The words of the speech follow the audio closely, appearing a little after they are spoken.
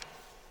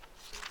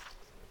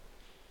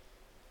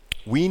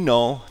we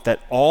know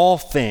that all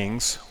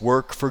things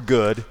work for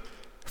good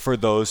for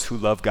those who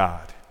love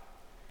God.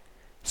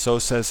 So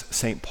says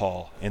St.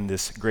 Paul in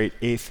this great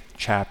 8th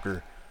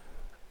chapter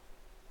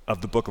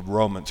of the book of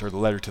Romans, or the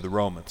letter to the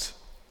Romans.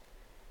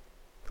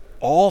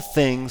 All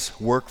things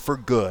work for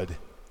good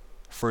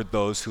for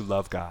those who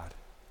love God.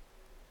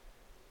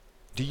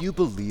 Do you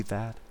believe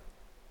that?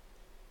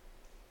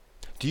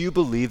 Do you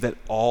believe that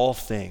all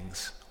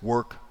things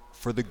work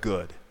for the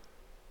good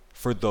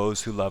for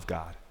those who love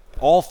God?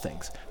 All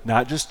things,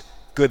 not just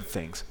good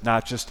things,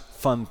 not just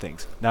fun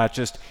things, not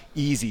just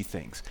easy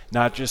things,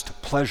 not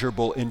just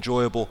pleasurable,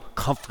 enjoyable,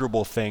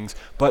 comfortable things,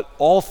 but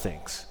all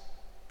things,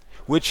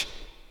 which,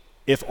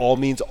 if all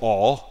means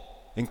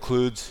all,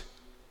 includes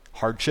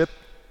hardship,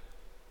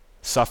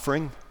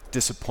 suffering,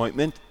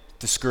 disappointment,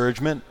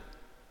 discouragement,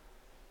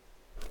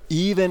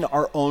 even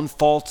our own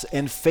faults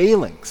and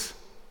failings.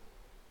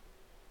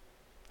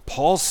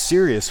 Paul's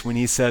serious when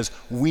he says,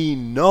 we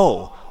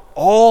know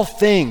all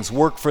things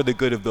work for the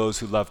good of those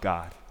who love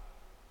God.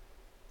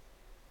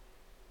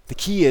 The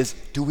key is,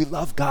 do we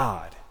love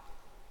God?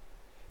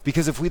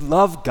 Because if we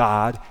love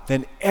God,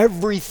 then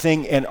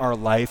everything in our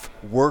life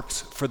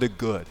works for the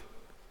good.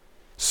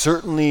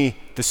 Certainly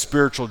the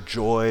spiritual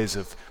joys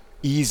of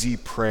easy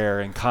prayer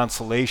and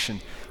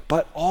consolation,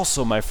 but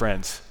also, my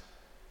friends,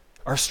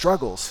 our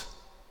struggles,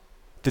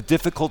 the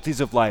difficulties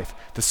of life,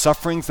 the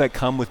sufferings that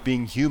come with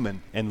being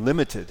human and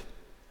limited,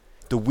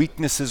 the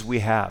weaknesses we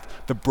have,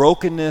 the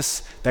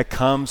brokenness that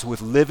comes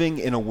with living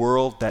in a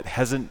world that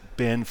hasn't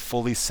been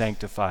fully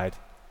sanctified.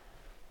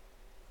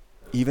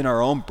 Even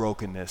our own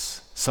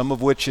brokenness, some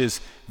of which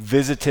is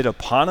visited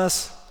upon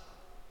us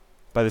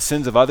by the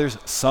sins of others,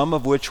 some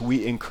of which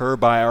we incur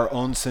by our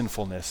own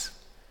sinfulness.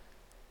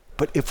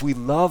 But if we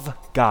love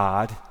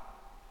God,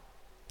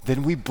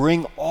 then we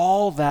bring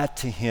all that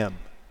to Him.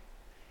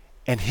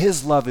 And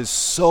His love is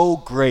so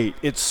great,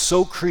 it's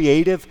so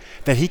creative,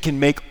 that He can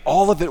make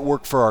all of it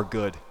work for our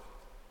good.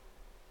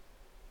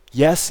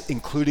 Yes,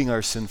 including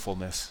our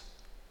sinfulness.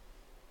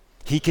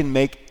 He can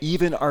make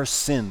even our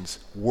sins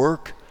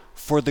work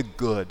for the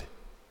good.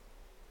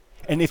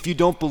 And if you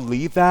don't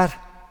believe that,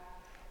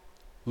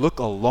 look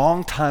a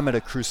long time at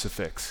a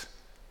crucifix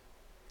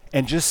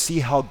and just see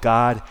how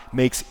God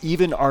makes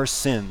even our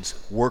sins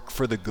work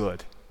for the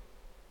good.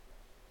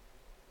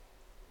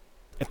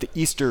 At the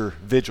Easter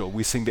Vigil,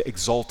 we sing the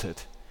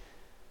Exultet.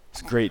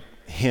 It's a great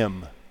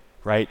hymn,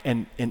 right?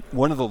 And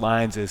one of the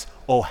lines is,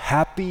 "O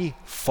happy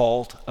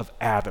fault of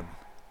Adam,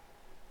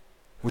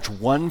 which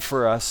won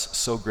for us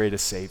so great a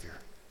Savior."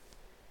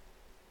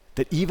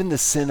 That even the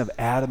sin of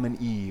Adam and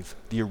Eve,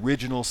 the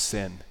original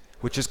sin,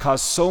 which has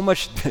caused so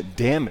much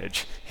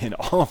damage in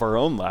all of our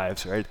own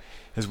lives, right,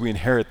 as we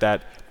inherit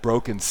that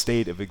broken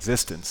state of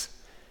existence,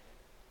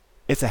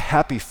 it's a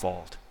happy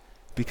fault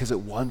because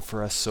it won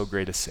for us so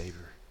great a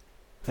Savior.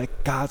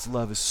 That God's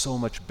love is so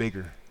much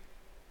bigger,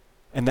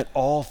 and that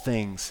all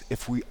things,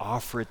 if we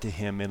offer it to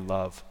Him in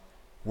love,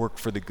 work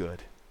for the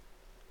good.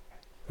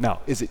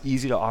 Now, is it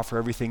easy to offer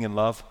everything in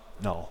love?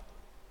 No.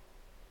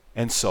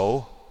 And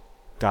so,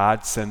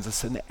 God sends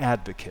us an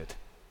advocate,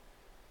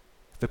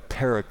 the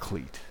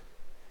Paraclete.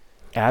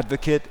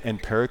 Advocate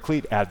and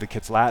Paraclete,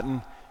 advocate's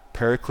Latin,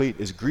 Paraclete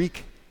is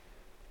Greek.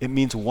 It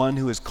means one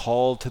who is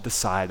called to the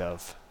side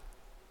of.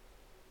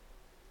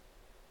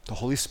 The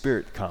Holy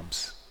Spirit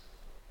comes.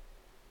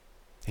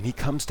 And He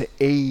comes to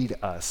aid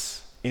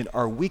us in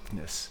our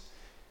weakness,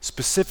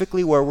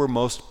 specifically where we're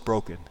most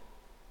broken,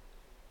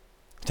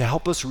 to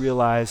help us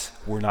realize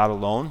we're not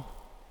alone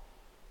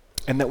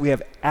and that we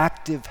have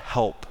active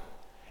help,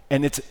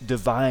 and it's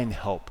divine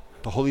help.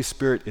 The Holy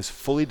Spirit is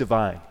fully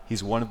divine.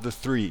 He's one of the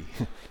three.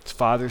 It's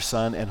Father,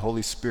 Son, and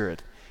Holy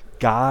Spirit.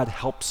 God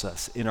helps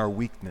us in our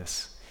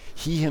weakness.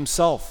 He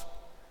Himself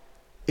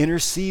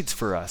intercedes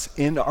for us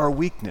in our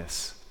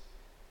weakness,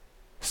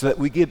 so that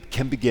we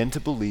can begin to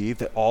believe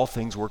that all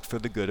things work for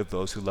the good of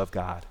those who love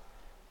God,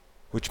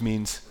 which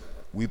means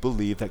we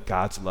believe that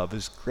God's love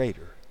is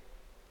greater,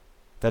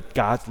 that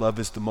God's love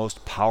is the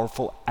most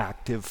powerful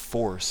active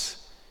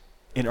force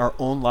in our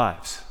own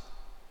lives.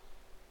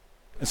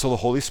 And so the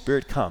Holy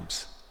Spirit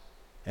comes,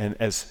 and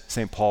as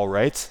St. Paul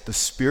writes, the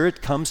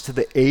Spirit comes to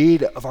the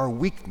aid of our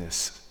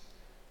weakness.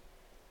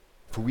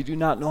 For we do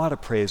not know how to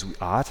pray as we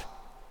ought,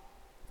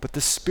 but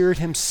the Spirit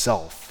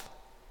Himself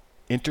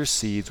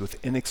intercedes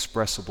with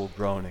inexpressible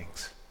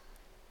groanings.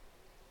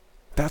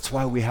 That's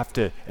why we have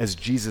to, as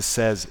Jesus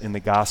says in the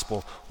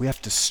gospel, we have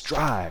to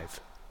strive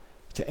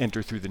to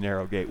enter through the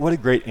narrow gate. What a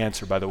great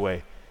answer, by the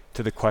way,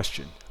 to the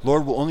question,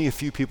 Lord, will only a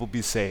few people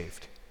be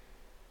saved?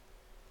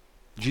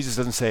 Jesus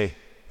doesn't say,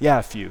 yeah,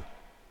 a few.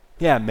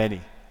 Yeah, many.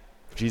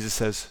 Jesus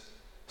says,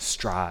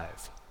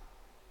 strive.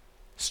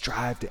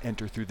 Strive to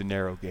enter through the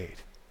narrow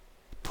gate.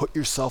 Put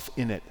yourself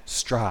in it.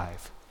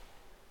 Strive.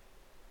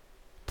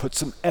 Put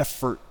some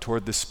effort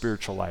toward the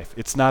spiritual life.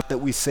 It's not that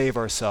we save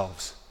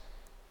ourselves,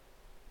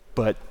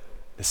 but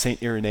as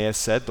St. Irenaeus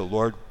said, the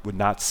Lord would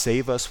not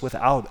save us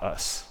without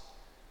us.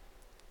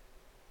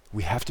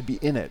 We have to be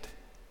in it.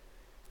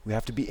 We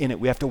have to be in it.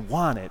 We have to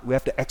want it. We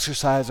have to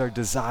exercise our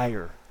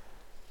desire.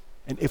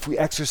 And if we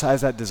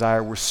exercise that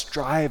desire, we're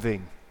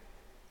striving,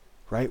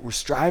 right? We're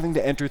striving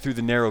to enter through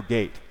the narrow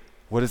gate.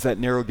 What does that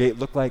narrow gate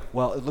look like?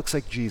 Well, it looks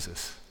like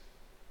Jesus.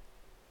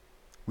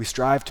 We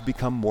strive to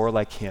become more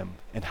like him.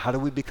 And how do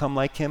we become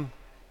like him?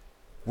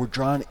 We're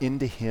drawn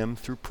into him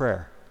through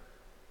prayer,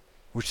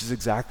 which is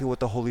exactly what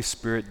the Holy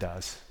Spirit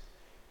does.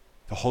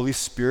 The Holy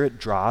Spirit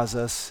draws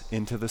us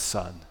into the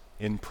Son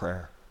in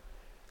prayer,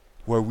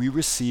 where we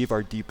receive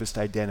our deepest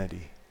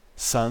identity,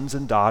 sons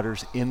and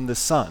daughters in the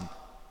Son.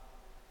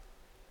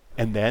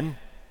 And then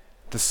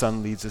the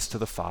Son leads us to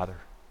the Father.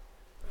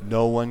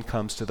 No one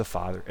comes to the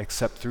Father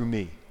except through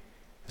me,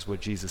 is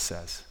what Jesus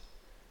says.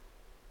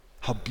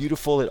 How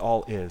beautiful it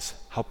all is,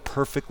 how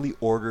perfectly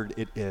ordered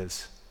it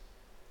is.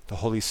 The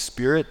Holy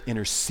Spirit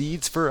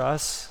intercedes for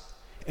us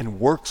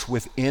and works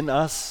within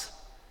us,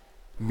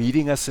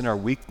 meeting us in our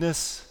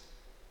weakness,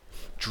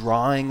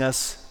 drawing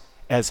us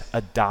as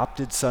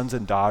adopted sons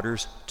and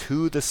daughters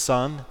to the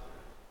Son,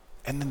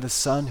 and then the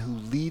Son who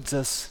leads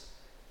us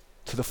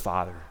to the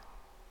Father.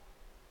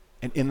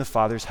 And in the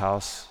Father's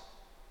house,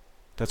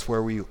 that's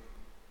where we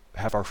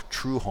have our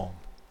true home.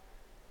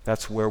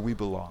 That's where we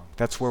belong.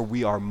 That's where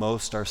we are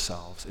most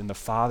ourselves, in the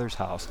Father's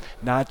house,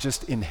 not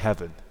just in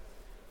heaven,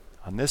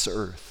 on this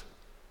earth.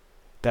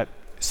 That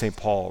St.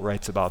 Paul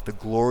writes about the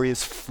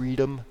glorious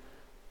freedom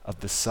of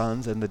the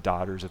sons and the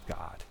daughters of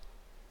God.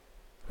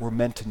 We're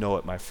meant to know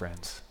it, my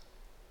friends.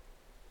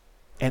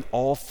 And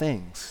all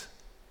things,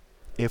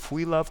 if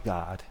we love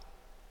God,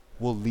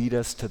 will lead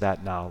us to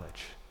that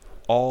knowledge.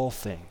 All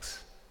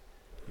things.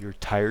 Your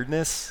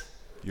tiredness,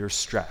 your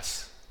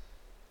stress,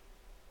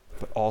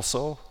 but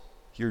also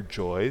your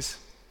joys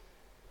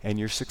and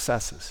your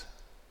successes.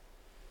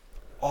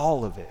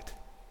 All of it.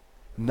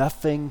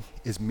 Nothing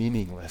is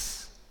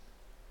meaningless.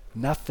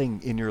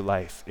 Nothing in your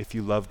life, if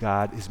you love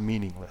God, is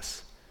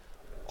meaningless.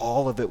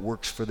 All of it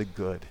works for the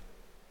good.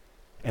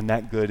 And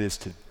that good is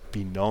to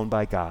be known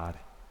by God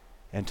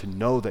and to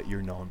know that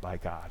you're known by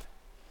God.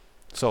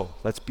 So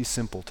let's be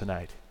simple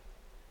tonight.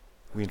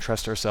 We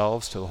entrust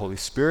ourselves to the Holy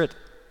Spirit,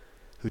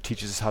 who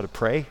teaches us how to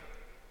pray,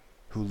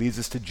 who leads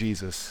us to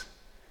Jesus,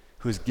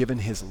 who has given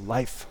his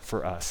life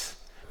for us,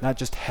 not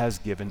just has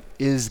given,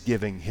 is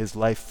giving his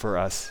life for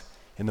us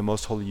in the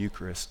most holy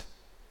Eucharist.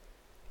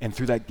 And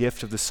through that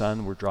gift of the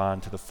Son, we're drawn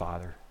to the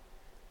Father,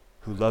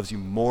 who loves you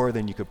more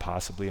than you could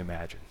possibly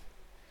imagine.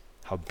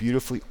 How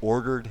beautifully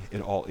ordered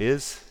it all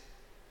is,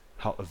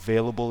 how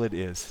available it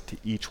is to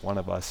each one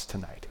of us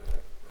tonight.